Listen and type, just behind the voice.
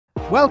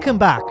Welcome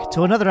back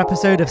to another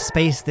episode of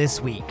Space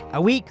This Week.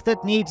 A week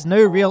that needs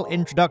no real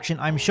introduction,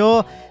 I'm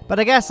sure,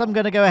 but I guess I'm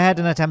going to go ahead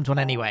and attempt one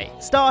anyway.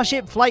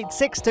 Starship Flight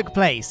 6 took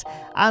place,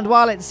 and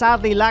while it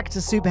sadly lacked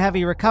a super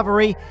heavy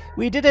recovery,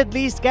 we did at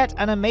least get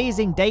an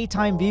amazing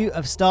daytime view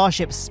of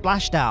Starship's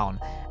splashdown.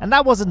 And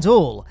that wasn't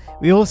all.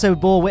 We also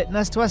bore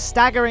witness to a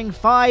staggering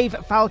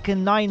 5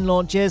 Falcon 9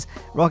 launches,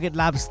 Rocket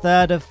Lab's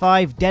third of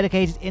 5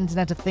 dedicated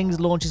Internet of Things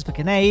launches for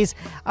Cannae,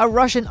 a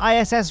Russian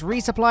ISS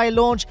resupply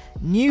launch,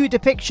 new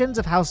depictions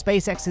of how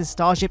SpaceX's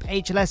Starship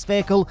HLS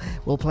vehicle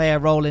will play a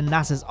role in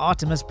NASA's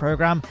Artemis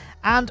program,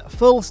 and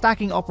full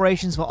stacking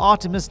operations for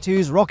Artemis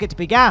 2's rocket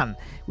began,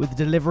 with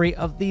the delivery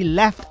of the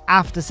left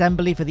aft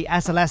assembly for the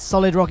SLS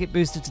solid rocket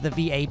booster to the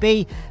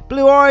VAB.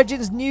 Blue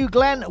Origin's New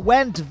Glenn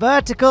went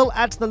vertical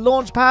at the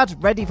launch pad,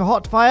 ready for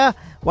hot fire,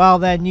 while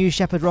their New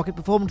Shepard rocket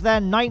performed their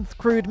 9th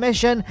crewed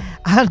mission,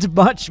 and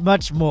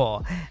much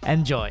more.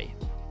 Enjoy.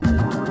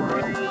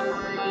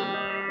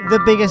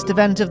 The biggest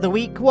event of the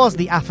week was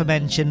the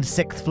aforementioned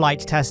 6th flight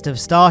test of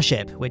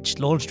Starship, which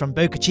launched from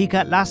Boca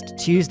Chica last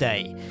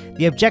Tuesday.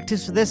 The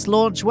objectives for this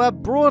launch were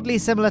broadly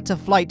similar to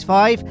Flight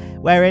 5,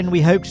 wherein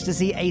we hoped to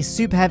see a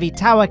super heavy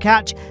tower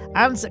catch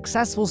and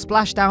successful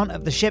splashdown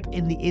of the ship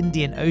in the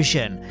Indian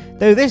Ocean,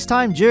 though this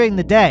time during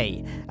the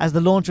day, as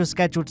the launch was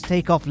scheduled to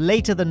take off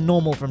later than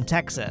normal from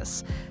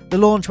Texas. The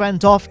launch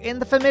went off in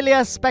the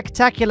familiar,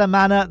 spectacular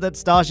manner that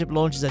Starship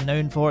launches are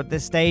known for at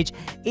this stage,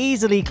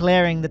 easily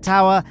clearing the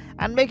tower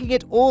and making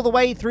it all the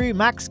way through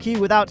max Q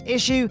without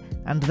issue,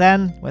 and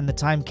then, when the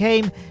time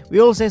came, we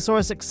also saw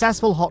a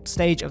successful hot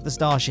stage of the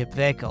Starship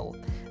vehicle.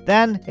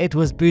 Then it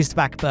was boost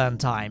back burn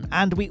time,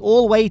 and we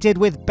all waited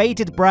with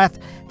bated breath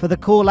for the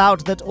call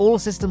out that all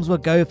systems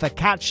would go for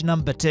catch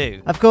number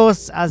 2. Of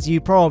course, as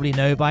you probably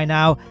know by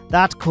now,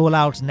 that call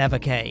out never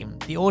came.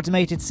 The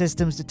automated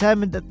systems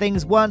determined that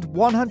things weren't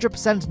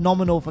 100%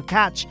 nominal for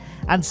catch,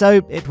 and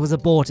so it was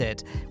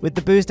aborted, with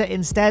the booster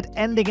instead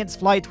ending its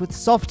flight with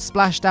soft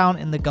splashdown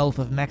in the Gulf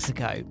of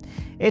Mexico.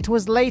 It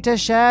was later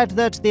shared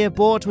that the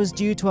abort was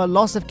due to a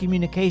loss of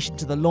communication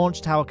to the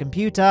launch tower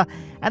computer,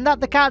 and that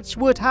the catch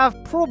would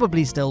have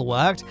probably still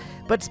worked,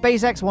 but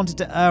SpaceX wanted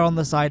to err on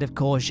the side of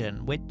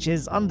caution, which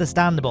is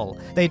understandable.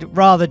 They'd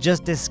rather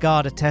just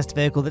discard a test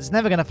vehicle that's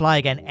never going to fly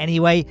again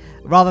anyway,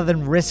 rather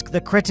than risk the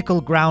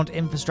critical ground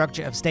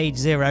infrastructure of Stage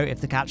 0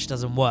 if the catch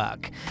doesn't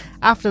work.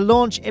 After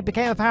launch, it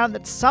became apparent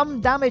that some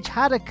damage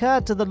had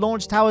occurred to the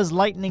launch tower's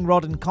lightning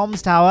rod and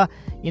comms tower.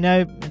 You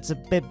know, it's a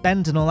bit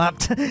bent and all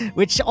that,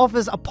 which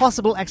offers a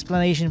possible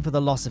explanation for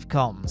the loss of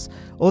comms.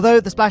 Although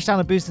the splashdown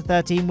of Booster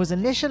 13 was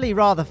initially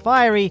rather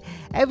fiery,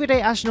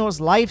 Everyday Astronaut's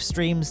live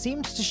stream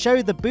seemed to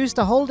show the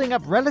booster holding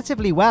up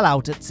relatively well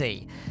out at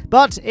sea,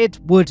 but it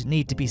would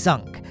need to be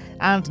sunk.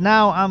 And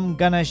now I'm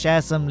gonna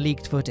share some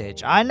leaked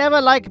footage. I never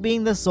like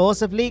being the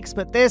source of leaks,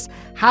 but this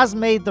has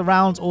made the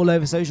rounds all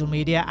over social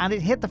media, and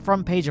it hit the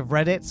front page of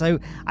Reddit, so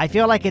I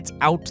feel like it's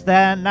out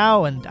there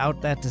now and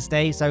out there to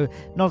stay, so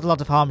not a lot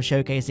of harm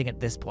showcasing at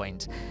this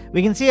point.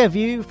 We can see a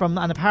view from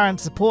an apparent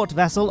support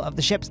vessel of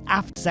the ship's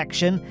aft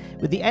section,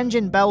 with the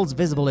engine bells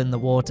visible in the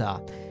water.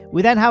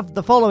 We then have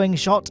the following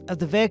shot of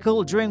the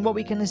vehicle during what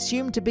we can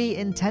assume to be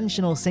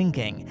intentional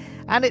sinking,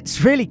 and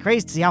it's really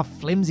crazy to see how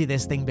flimsy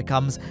this thing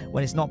becomes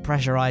when it's not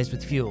pressurized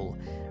with fuel.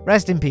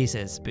 Rest in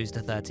pieces,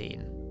 Booster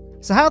 13.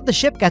 So how'd the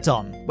ship get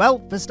on?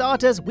 Well, for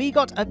starters, we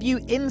got a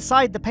view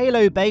inside the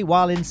payload bay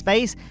while in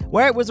space,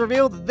 where it was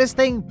revealed that this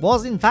thing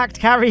was in fact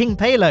carrying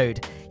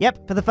payload.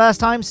 Yep, for the first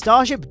time,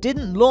 Starship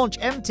didn't launch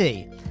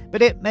empty.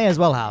 But it may as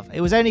well have.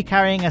 It was only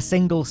carrying a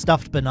single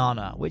stuffed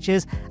banana, which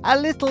is a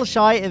little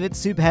shy of its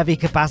super heavy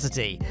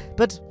capacity.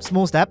 But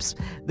small steps.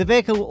 The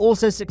vehicle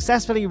also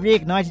successfully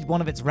reignited one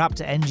of its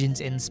Raptor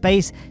engines in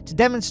space to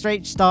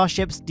demonstrate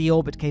Starship's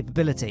deorbit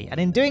capability, and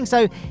in doing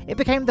so, it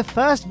became the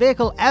first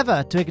vehicle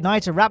ever to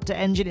ignite a Raptor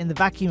engine in the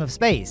vacuum of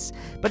space.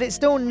 But it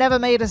still never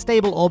made a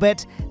stable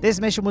orbit. This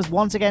mission was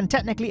once again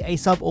technically a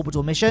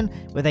suborbital mission,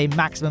 with a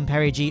maximum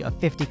perigee of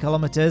 50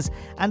 kilometers,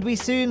 and we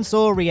soon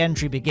saw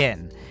re-entry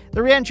begin.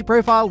 The re-entry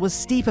profile was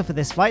steeper for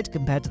this flight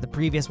compared to the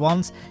previous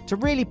ones, to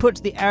really put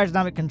the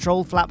aerodynamic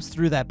control flaps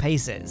through their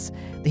paces.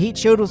 The heat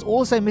shield was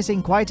also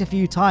missing quite a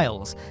few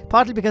tiles,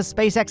 partly because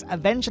SpaceX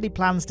eventually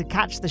plans to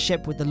catch the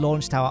ship with the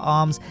launch tower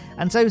arms,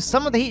 and so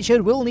some of the heat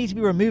shield will need to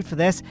be removed for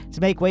this to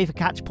make way for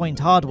catch point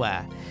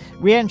hardware.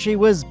 Re-entry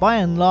was by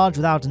and large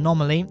without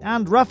anomaly,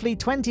 and roughly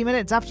 20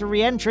 minutes after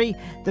re-entry,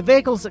 the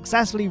vehicle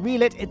successfully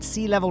relit its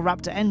sea-level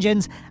Raptor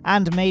engines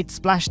and made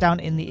splashdown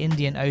in the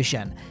Indian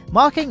Ocean,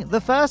 marking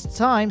the first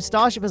time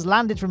Starship has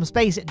landed from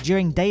space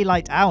during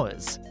daylight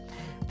hours.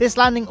 This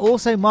landing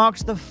also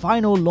marked the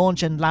final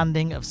launch and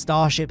landing of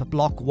Starship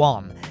Block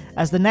 1,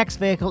 as the next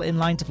vehicle in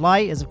line to fly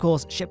is of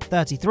course Ship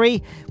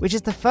 33, which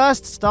is the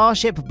first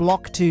Starship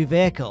Block 2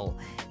 vehicle.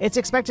 It's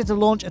expected to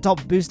launch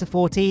atop Booster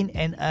 14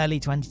 in early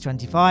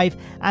 2025,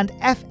 and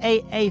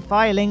FAA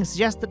filings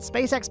suggest that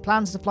SpaceX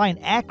plans to fly an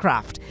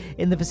aircraft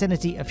in the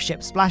vicinity of ship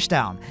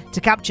splashdown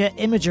to capture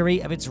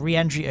imagery of its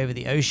re-entry over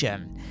the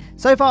ocean.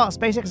 So far,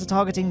 SpaceX are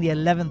targeting the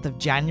 11th of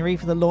January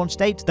for the launch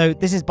date, though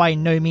this is by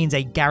no means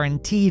a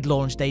guaranteed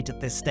launch date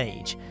at this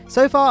stage.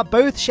 So far,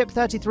 both Ship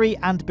 33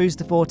 and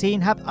Booster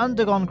 14 have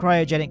undergone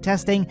cryogenic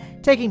testing,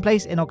 taking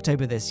place in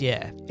October this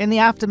year. In the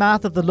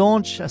aftermath of the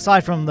launch,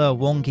 aside from the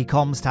wonky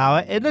comms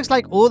tower, it looks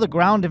like all the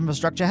ground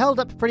infrastructure held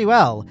up pretty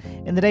well.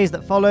 In the days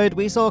that followed,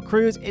 we saw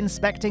crews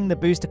inspecting the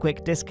booster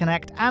quick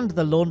disconnect and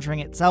the launch ring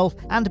itself,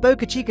 and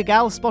Boca Chica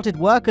Gal spotted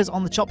workers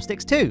on the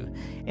chopsticks too.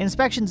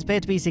 Inspections appear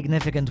to be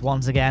significant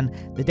once again.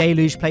 The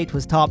deluge plate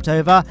was tarped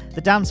over,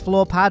 the dance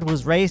floor pad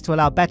was raised to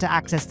allow better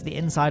access to the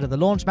inside of the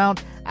launch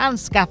mount, and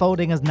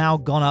scaffolding has now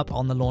gone up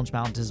on the launch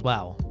mount as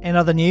well. In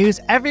other news,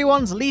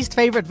 everyone's least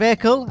favourite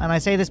vehicle, and I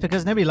say this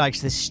because nobody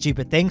likes this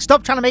stupid thing,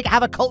 stop trying to make it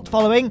have a cult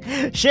following,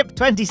 Ship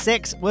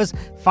 26 was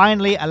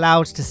finally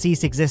allowed to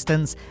cease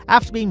existence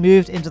after being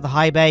moved into the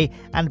high bay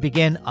and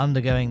begin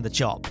undergoing the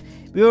chop.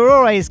 We were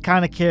always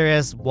kind of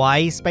curious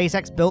why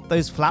SpaceX built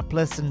those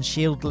flapless and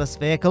shieldless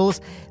vehicles.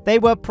 They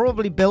were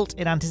probably built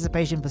in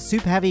anticipation for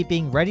Super Heavy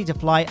being ready to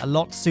fly a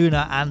lot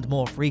sooner and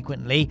more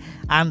frequently,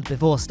 and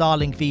before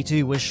Starlink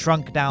V2 was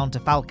shrunk down to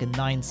Falcon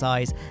 9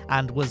 size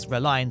and was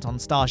reliant on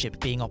Starship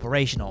being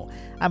operational.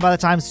 And by the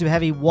time Super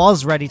Heavy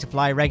was ready to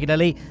fly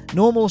regularly,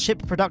 normal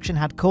ship production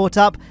had caught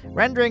up,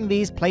 rendering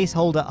these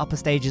placeholder upper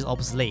stages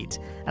obsolete.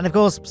 And of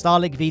course,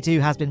 Starlink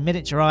V2 has been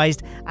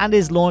miniaturized and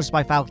is launched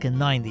by Falcon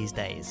 9 these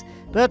days.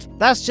 But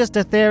that's just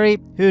a theory,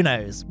 who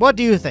knows? What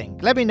do you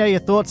think? Let me know your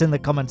thoughts in the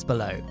comments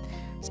below.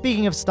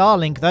 Speaking of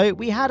Starlink though,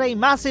 we had a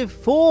massive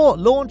 4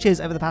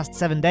 launches over the past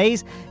 7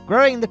 days,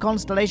 growing the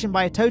constellation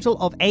by a total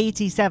of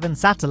 87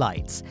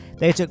 satellites.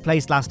 They took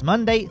place last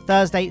Monday,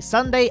 Thursday,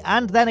 Sunday,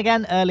 and then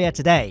again earlier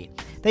today.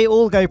 They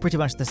all go pretty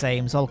much the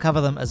same, so I'll cover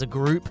them as a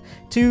group.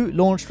 2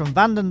 launched from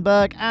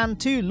Vandenberg and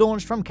 2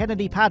 launched from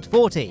Kennedy Pad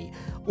 40.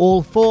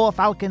 All 4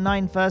 Falcon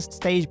 9 first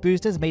stage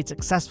boosters made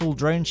successful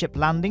drone ship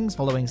landings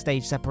following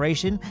stage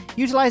separation,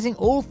 utilizing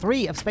all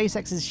 3 of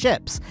SpaceX's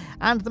ships,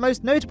 and the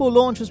most notable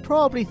launch was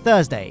probably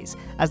Thursday's,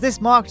 as this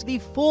marked the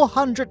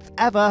 400th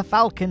ever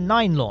Falcon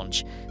 9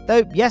 launch,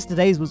 though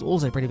yesterday's was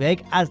also pretty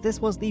big, as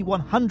this was the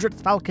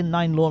 100th Falcon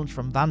 9 launch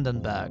from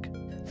Vandenberg.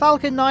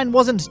 Falcon 9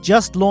 wasn't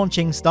just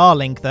launching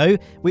Starlink though,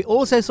 we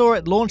also saw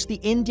it launch the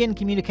Indian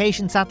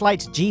communication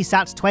satellite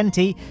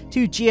GSAT-20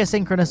 to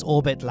geosynchronous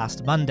orbit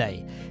last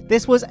Monday.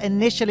 This was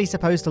initially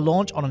supposed to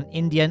launch on an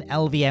Indian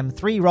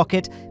LV-M3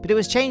 rocket, but it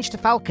was changed to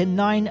Falcon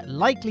 9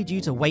 likely due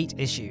to weight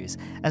issues,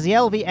 as the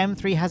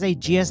LV-M3 has a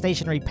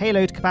geostationary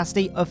payload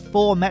capacity of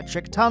 4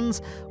 metric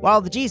tons, while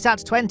the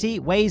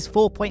GSAT-20 weighs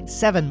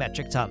 4.7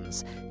 metric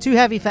tons. Too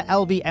heavy for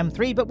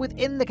LV-M3, but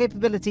within the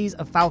capabilities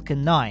of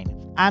Falcon 9.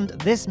 And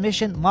this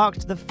mission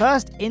marked the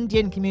first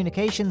Indian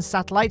communications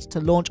satellite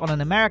to launch on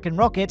an American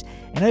rocket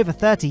in over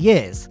 30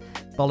 years.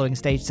 Following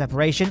stage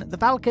separation, the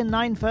Falcon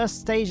 9 first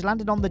stage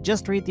landed on the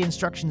Just Read the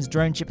Instructions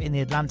drone ship in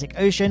the Atlantic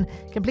Ocean,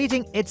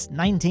 completing its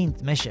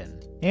 19th mission.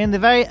 In the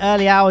very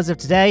early hours of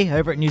today,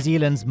 over at New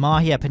Zealand's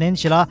Mahia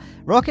Peninsula,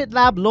 Rocket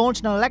Lab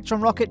launched an Electron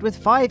rocket with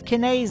 5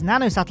 Kinéis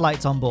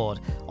nanosatellites on board,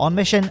 on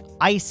mission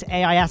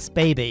ICE-AIS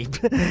Baby,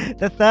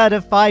 the third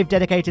of 5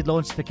 dedicated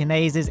launches for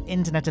Kinéis'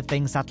 Internet of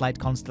Things satellite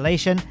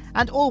constellation,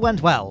 and all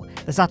went well.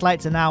 The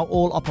satellites are now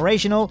all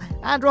operational,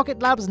 and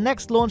Rocket Lab's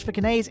next launch for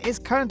Kinéis is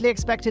currently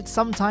expected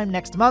sometime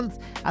next month,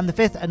 and the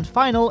 5th and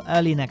final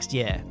early next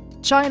year.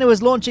 China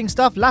was launching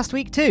stuff last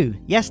week too.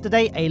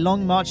 Yesterday, a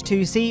Long March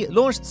 2C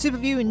launched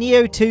SuperView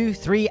Neo 2,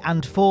 3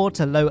 and 4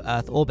 to low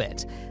Earth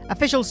orbit.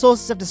 Official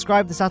sources have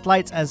described the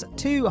satellites as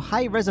 2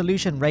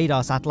 high-resolution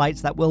radar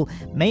satellites that will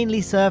mainly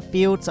serve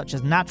fields such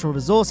as natural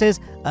resources,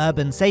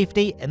 urban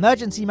safety,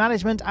 emergency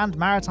management and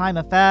maritime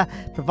affairs,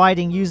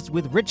 providing users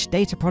with rich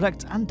data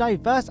products and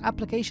diverse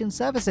application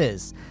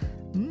services.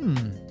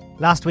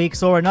 Last week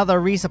saw another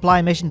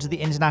resupply mission to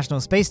the International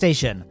Space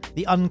Station.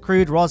 The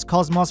uncrewed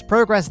Roscosmos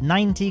Progress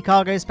 90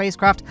 cargo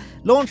spacecraft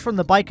launched from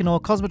the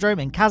Baikonur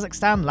Cosmodrome in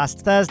Kazakhstan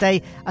last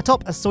Thursday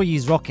atop a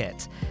Soyuz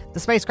rocket. The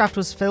spacecraft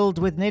was filled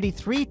with nearly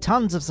 3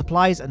 tons of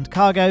supplies and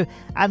cargo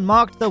and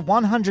marked the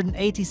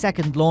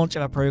 182nd launch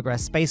of a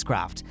Progress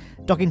spacecraft.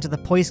 Docking to the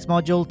Poisk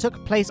module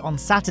took place on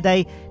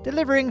Saturday,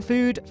 delivering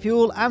food,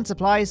 fuel and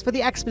supplies for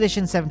the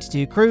Expedition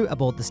 72 crew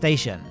aboard the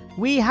station.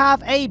 We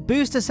have a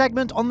booster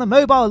segment on the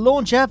mobile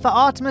launcher for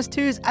Artemis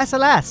II's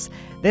SLS.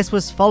 This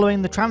was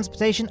following the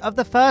transportation of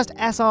the first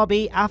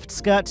SRB aft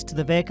skirt to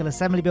the vehicle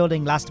assembly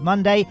building last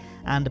Monday,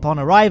 and upon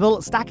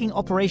arrival, stacking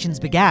operations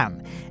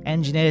began.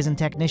 Engineers and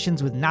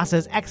technicians with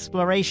NASA's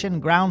Exploration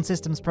Ground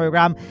Systems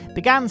program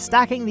began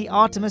stacking the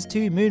Artemis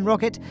II moon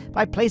rocket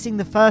by placing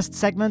the first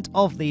segment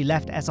of the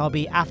left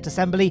SRB aft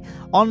assembly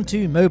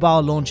onto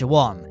Mobile Launcher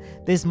 1.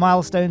 This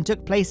milestone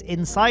took place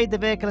inside the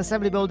vehicle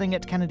assembly building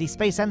at Kennedy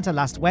Space Center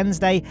last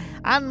Wednesday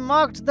and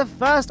marked the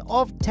first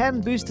of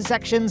 10 booster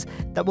sections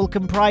that will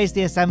comprise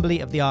the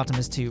assembly of the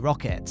Artemis II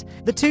rocket.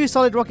 The 2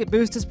 solid rocket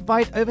boosters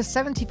provide over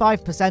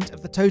 75%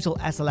 of the total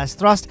SLS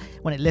thrust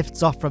when it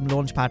lifts off from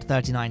Launch Pad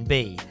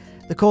 39B.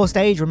 The core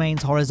stage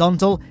remains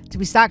horizontal, to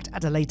be stacked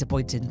at a later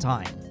point in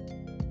time.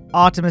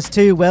 Artemis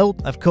 2 will,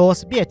 of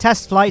course, be a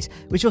test flight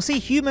which will see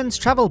humans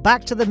travel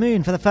back to the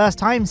moon for the first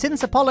time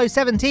since Apollo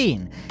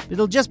 17.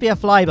 It'll just be a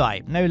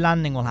flyby, no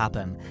landing will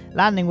happen.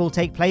 Landing will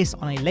take place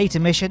on a later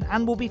mission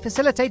and will be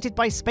facilitated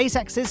by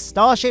SpaceX's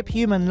Starship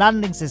human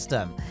landing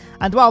system.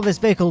 And while this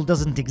vehicle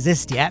doesn't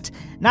exist yet,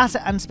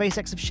 NASA and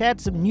SpaceX have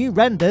shared some new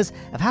renders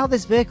of how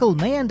this vehicle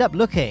may end up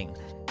looking.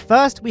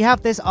 First, we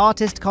have this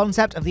artist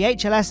concept of the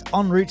HLS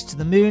en route to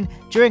the moon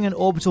during an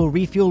orbital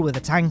refuel with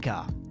a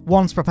tanker.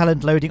 Once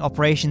propellant loading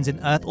operations in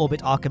Earth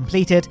orbit are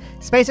completed,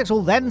 SpaceX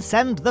will then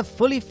send the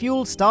fully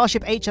fueled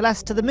Starship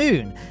HLS to the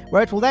moon,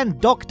 where it will then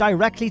dock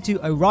directly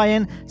to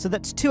Orion so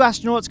that 2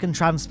 astronauts can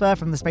transfer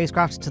from the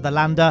spacecraft to the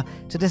lander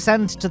to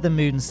descend to the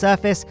moon's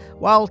surface,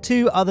 while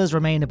 2 others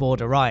remain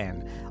aboard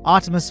Orion.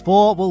 Artemis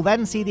 4 will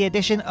then see the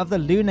addition of the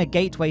Lunar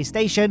Gateway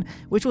Station,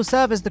 which will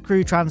serve as the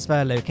crew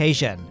transfer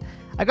location.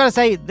 I gotta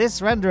say,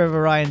 this render of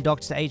Orion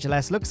docked to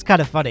HLS looks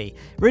kinda funny.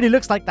 Really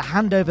looks like the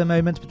handover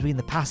moment between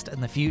the past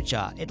and the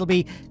future. It'll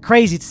be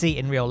crazy to see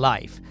in real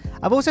life.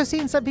 I've also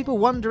seen some people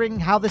wondering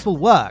how this will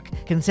work,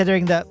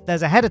 considering that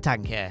there's a header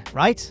tank here,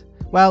 right?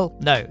 Well,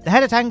 no. The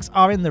header tanks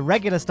are in the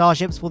regular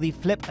starships for the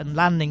flip and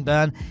landing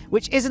burn,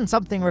 which isn't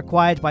something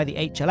required by the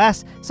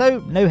HLS, so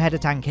no header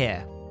tank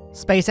here.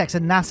 SpaceX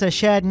and NASA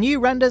shared new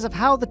renders of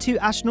how the 2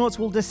 astronauts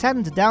will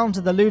descend down to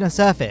the lunar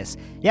surface.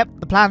 Yep,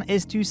 the plan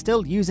is to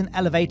still use an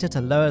elevator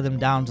to lower them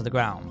down to the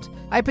ground.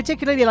 I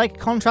particularly like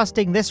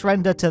contrasting this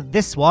render to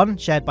this one,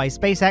 shared by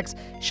SpaceX,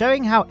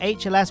 showing how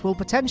HLS will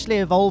potentially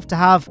evolve to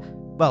have,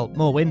 well,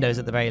 more windows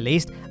at the very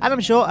least, and I'm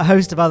sure a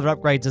host of other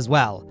upgrades as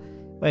well.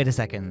 Wait a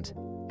second.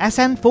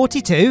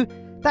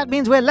 SN42? That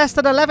means we're less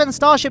than 11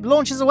 Starship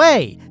launches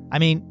away! I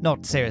mean,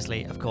 not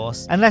seriously, of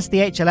course, unless the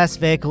HLS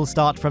vehicles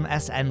start from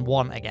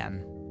SN1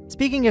 again.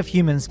 Speaking of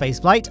human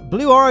spaceflight,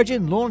 Blue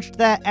Origin launched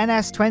their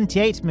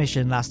NS-28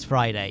 mission last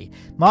Friday,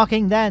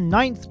 marking their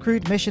 9th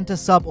crewed mission to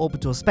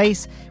suborbital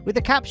space, with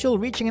the capsule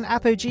reaching an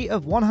apogee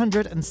of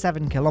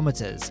 107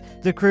 kilometers.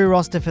 The crew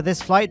roster for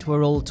this flight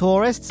were all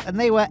tourists, and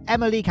they were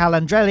Emily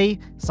Calandrelli,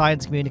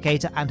 science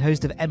communicator and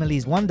host of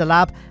Emily's Wonder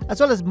Lab,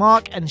 as well as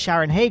Mark and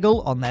Sharon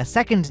Hagel on their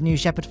 2nd New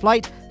Shepard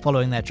flight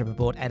following their trip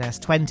aboard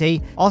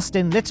NS-20,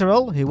 Austin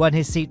Littoral, who won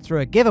his seat through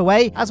a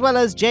giveaway, as well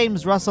as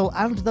James Russell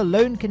and the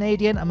lone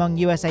Canadian among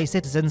USA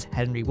citizens,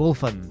 Henry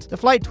Wolfond. The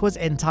flight was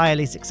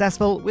entirely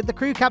successful, with the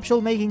crew capsule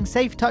making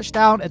safe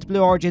touchdown at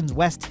Blue Origin's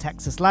West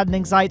Texas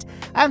landing site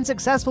and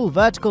successful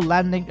vertical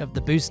landing of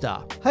the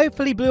booster.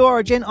 Hopefully Blue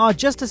Origin are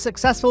just as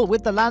successful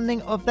with the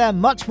landing of their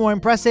much more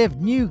impressive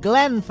New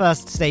Glenn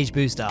first stage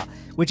booster,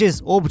 which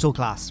is orbital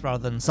class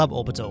rather than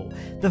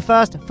suborbital. The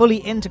first fully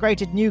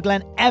integrated New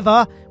Glenn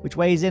ever, which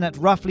weighs in at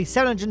roughly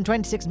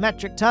 726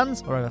 metric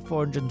tons, or over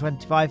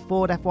 425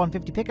 Ford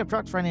F-150 pickup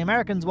trucks for any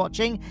Americans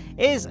watching,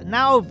 is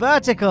now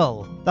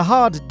vertical. The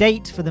hard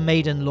date for the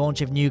maiden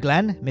launch of New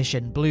Glenn,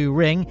 mission Blue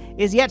Ring,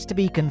 is yet to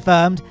be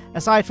confirmed,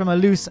 aside from a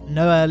loose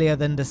no earlier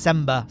than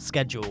December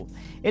schedule.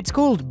 It's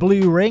called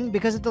Blue Ring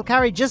because it'll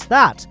carry just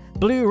that.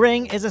 Blue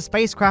Ring is a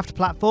spacecraft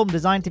platform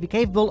designed to be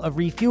capable of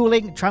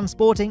refueling,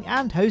 transporting,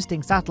 and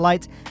hosting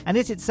satellites, and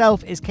it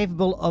itself is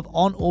capable of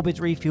on-orbit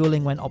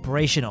refueling when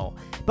operational.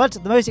 But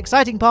the most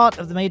exciting part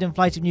of the maiden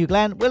flight of New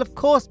Glenn will of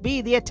course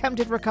be the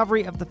attempted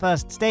recovery of the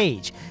first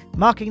stage,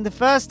 marking the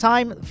first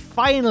time,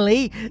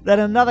 finally, that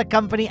another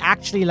company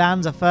actually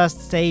lands a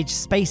first stage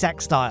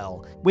SpaceX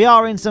style. We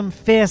are in some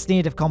fierce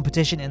need of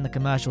competition in the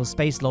commercial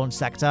space launch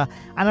sector,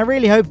 and I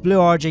really hope Blue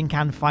Origin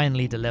can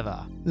finally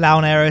deliver.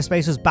 Lowne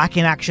Aerospace was back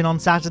in action on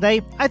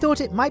Saturday. I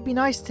thought it might be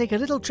nice to take a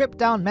little trip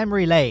down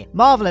memory lane,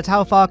 marvel at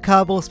how far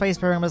Kerbal Space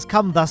Program has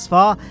come thus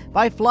far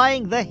by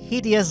flying the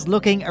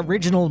hideous-looking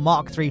original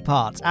Mark III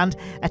parts and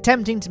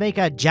attempting to make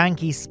a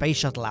janky space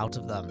shuttle out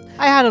of them.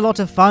 I had a lot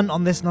of fun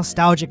on this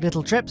nostalgic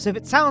little trip, so if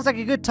it sounds like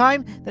a good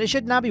time, then it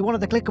should now be one of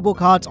the clickable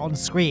cards on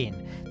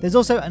screen. There's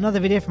also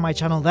another video from my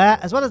channel there,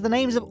 as well as the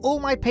names of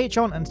all my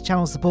Patreon and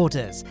channel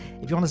supporters.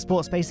 If you want to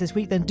support Space this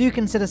week, then do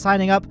consider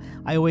signing up.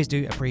 I always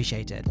do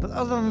appreciate it. But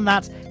other than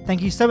that,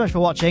 thank you so much for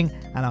watching,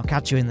 and I'll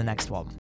catch you in the next one.